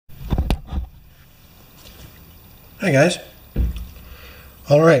Hi guys.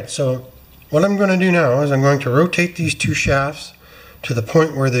 Alright, so what I'm going to do now is I'm going to rotate these two shafts to the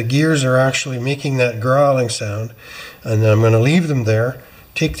point where the gears are actually making that growling sound, and then I'm going to leave them there,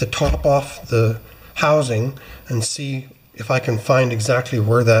 take the top off the housing and see if I can find exactly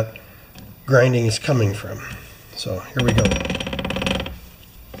where that grinding is coming from. So here we go.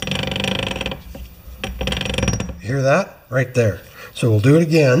 You hear that? Right there. So we'll do it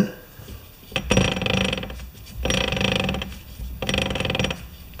again.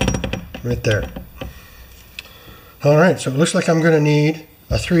 Right there. Alright, so it looks like I'm going to need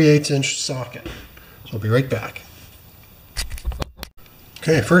a 3/8 inch socket. So I'll be right back.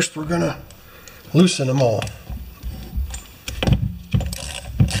 Okay, first we're going to loosen them all.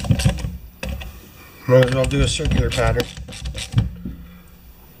 Might as well do a circular pattern.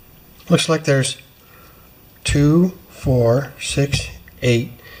 Looks like there's 2, 4, 6,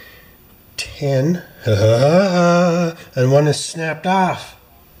 8, 10, and one is snapped off.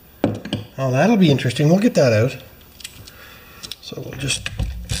 Oh, that'll be interesting. We'll get that out. So we'll just...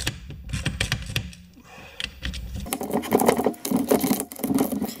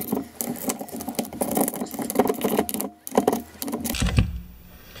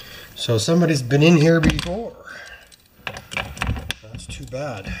 So somebody's been in here before. That's too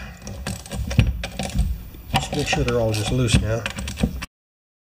bad. Just make sure they're all just loose now.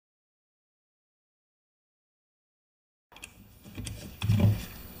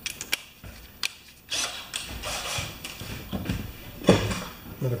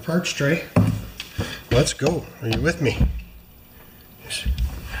 Another parts tray. Let's go. Are you with me? Just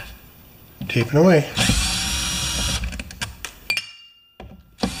taping away.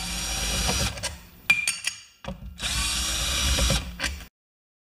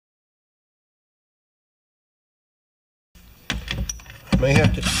 I may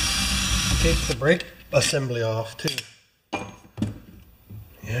have to take the brake assembly off too.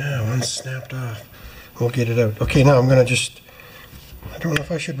 Yeah, one's snapped off. We'll get it out. Okay, now I'm going to just... I don't know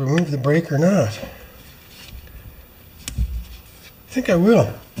if I should remove the brake or not. I think I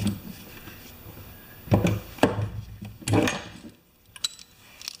will.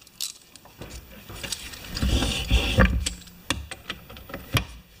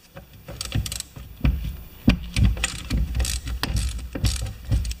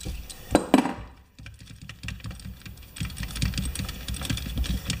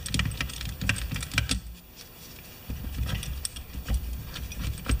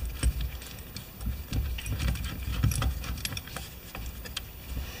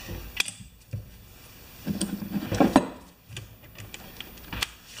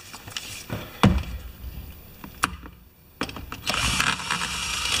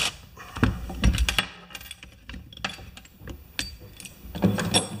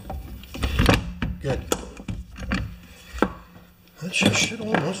 Good. That should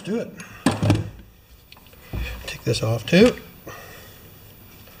almost do it. Take this off too.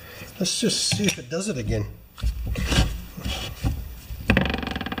 Let's just see if it does it again.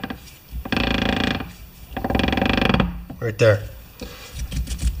 Right there.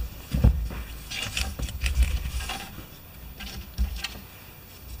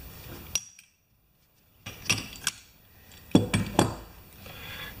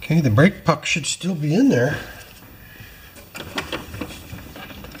 Okay, the brake puck should still be in there.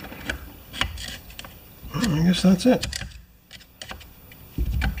 Well, I guess that's it.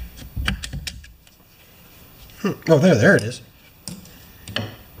 Oh, there it is.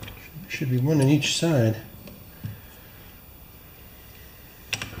 Should be one on each side.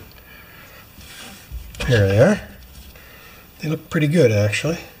 There they are. They look pretty good,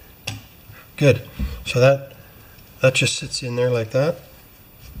 actually. Good. So that just sits in there like that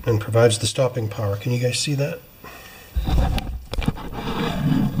and provides the stopping power. Can you guys see that?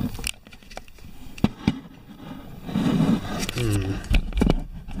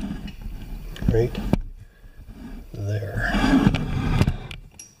 Right there.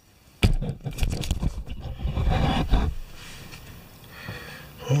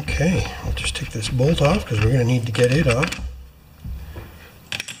 Okay, I'll just take this bolt off because we're going to need to get it off.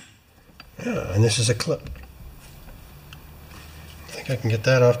 Yeah, and this is a clip. I think I can get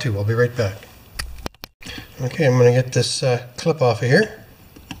that off too. I'll be right back. Okay, I'm going to get this clip off of here.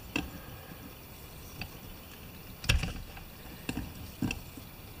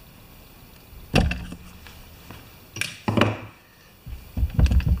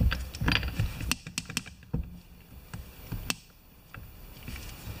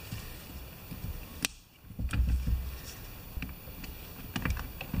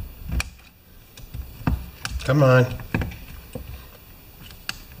 Come on.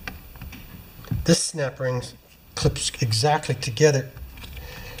 This snap ring's clips exactly together.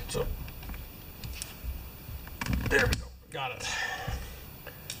 So there we go, got it.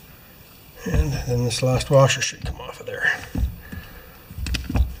 And then this last washer should come off of there.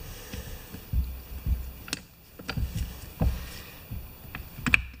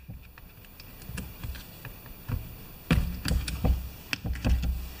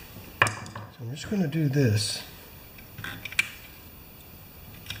 So I'm just going to do this.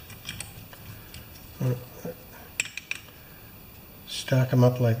 Stack them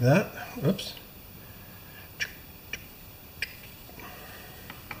up like that. Whoops.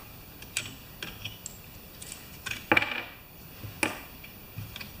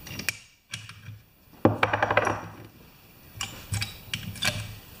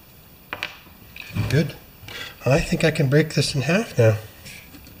 Good. I think I can break this in half now.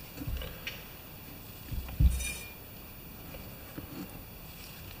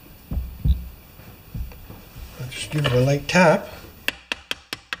 I'll just give it a light tap.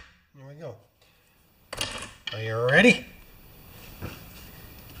 There we go. Are you ready?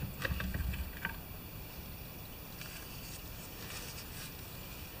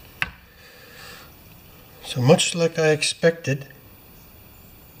 So much like I expected,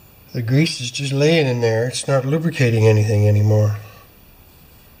 the grease is just laying in there. It's not lubricating anything anymore.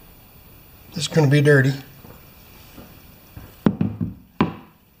 This is going to be dirty.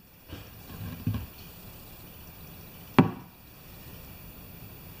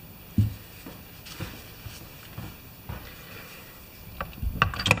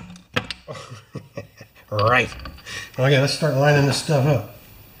 Right. Okay, let's start lining this stuff up.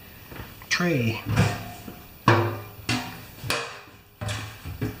 Tray.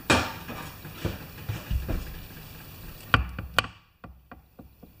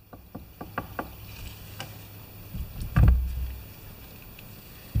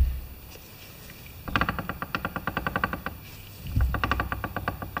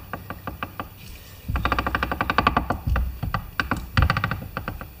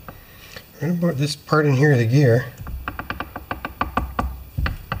 Right about this part in here of the gear.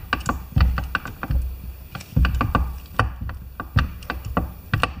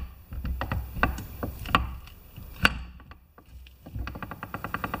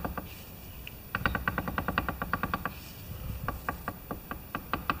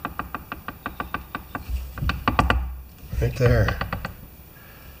 Right there.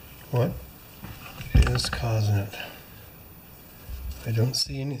 What is causing it? I don't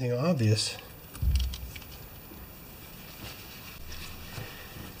see anything obvious.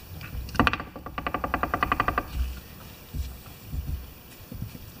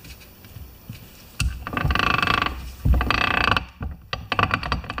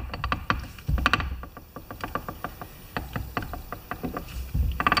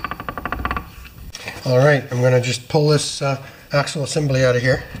 All right, I'm going to just pull this axle assembly out of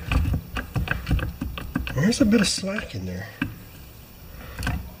here. There's a bit of slack in there.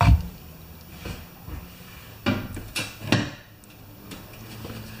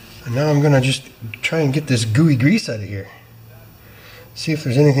 And now I'm going to just try and get this gooey grease out of here. See if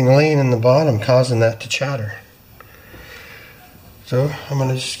there's anything laying in the bottom causing that to chatter. So I'm going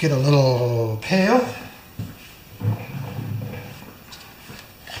to just get a little pail.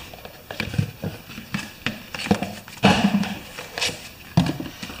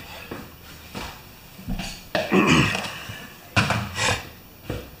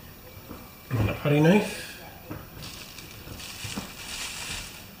 And a putty knife.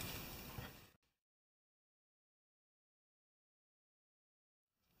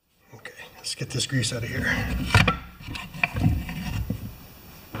 Okay, let's get this grease out of here.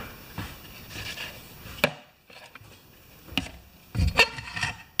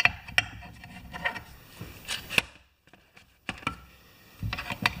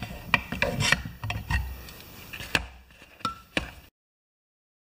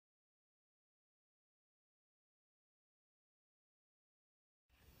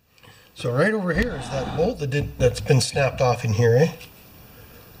 So right over here is that bolt that's been snapped off in here, eh?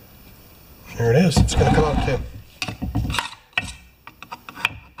 There it is. It's going to come out too.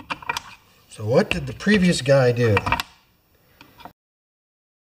 So what did the previous guy do?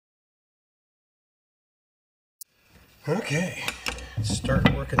 Okay, let's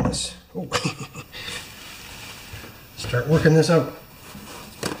start working this. Oh. Start working this out.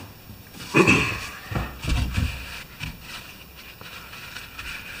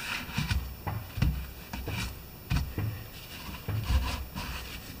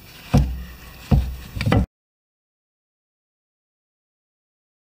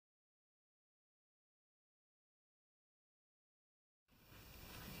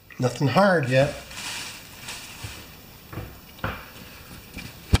 Nothing hard yet.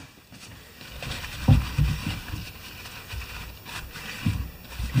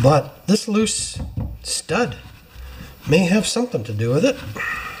 But this loose stud may have something to do with it.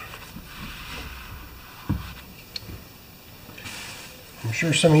 I'm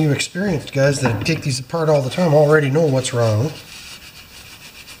sure some of you experienced guys that take these apart all the time already know what's wrong.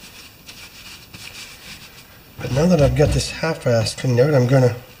 But now that I've got this half-assed cleaned out, I'm going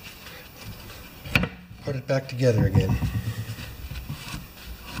to put it back together again.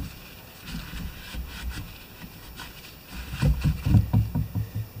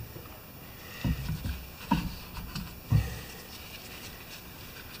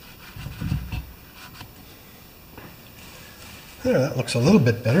 There, that looks a little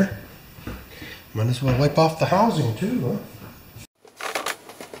bit better. Might as well wipe off the housing too, huh?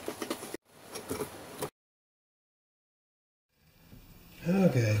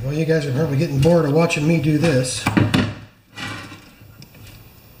 Okay, well you guys are probably getting bored of watching me do this.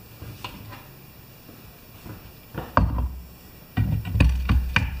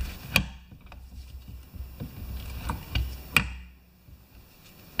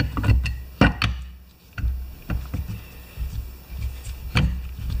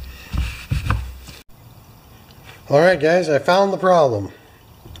 Alright guys, I found the problem.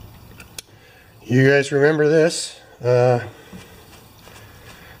 You guys remember this? Oh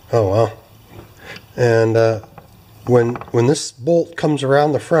well. And when this bolt comes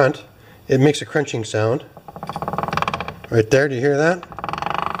around the front, it makes a crunching sound. Right there, do you hear that?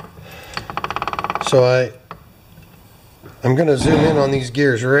 So I'm going to zoom in on these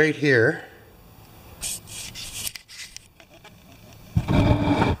gears right here.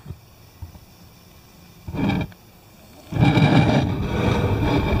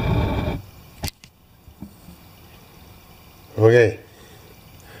 Okay.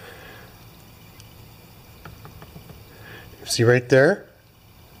 See right there?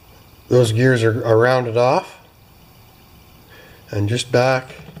 Those gears are rounded off. And just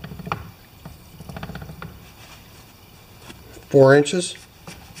back 4 inches.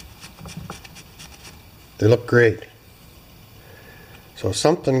 They look great. So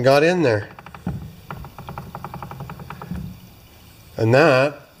something got in there. And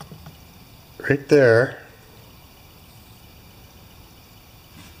that right there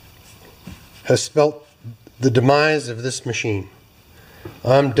has spelt the demise of this machine.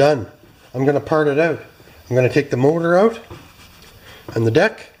 I'm done. I'm going to part it out. I'm going to take the motor out and the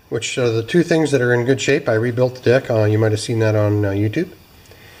deck, which are the two things that are in good shape. I rebuilt the deck. You might have seen that on YouTube.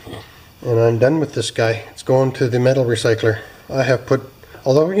 And I'm done with this guy. It's going to the metal recycler. I have put,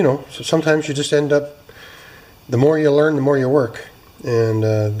 although, you know, so sometimes you just end up, the more you learn, the more you work. And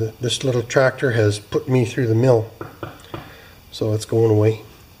this little tractor has put me through the mill. So it's going away.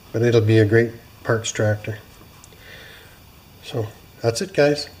 But it'll be a great parts tractor. So that's it,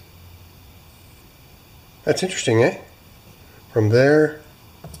 guys. That's interesting, eh? From there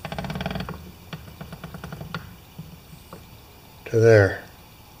to there.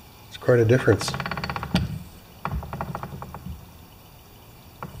 It's quite a difference.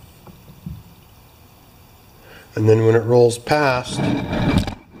 And then when it rolls past,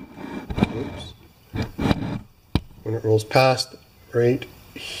 oops, when it rolls past right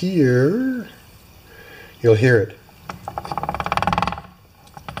here, you'll hear it.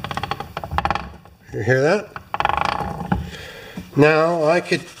 You hear that? Now I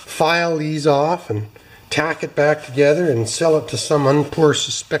could file these off and tack it back together and sell it to some unpoor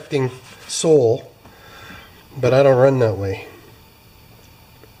suspecting soul, but I don't run that way.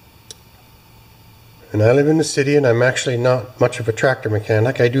 And I live in the city, and I'm actually not much of a tractor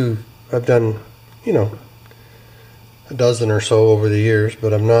mechanic. I've done, you know, a dozen or so over the years,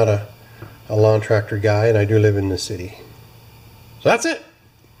 but I'm not a lawn tractor guy, and I do live in the city. So that's it.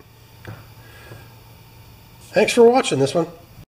 Thanks for watching this one.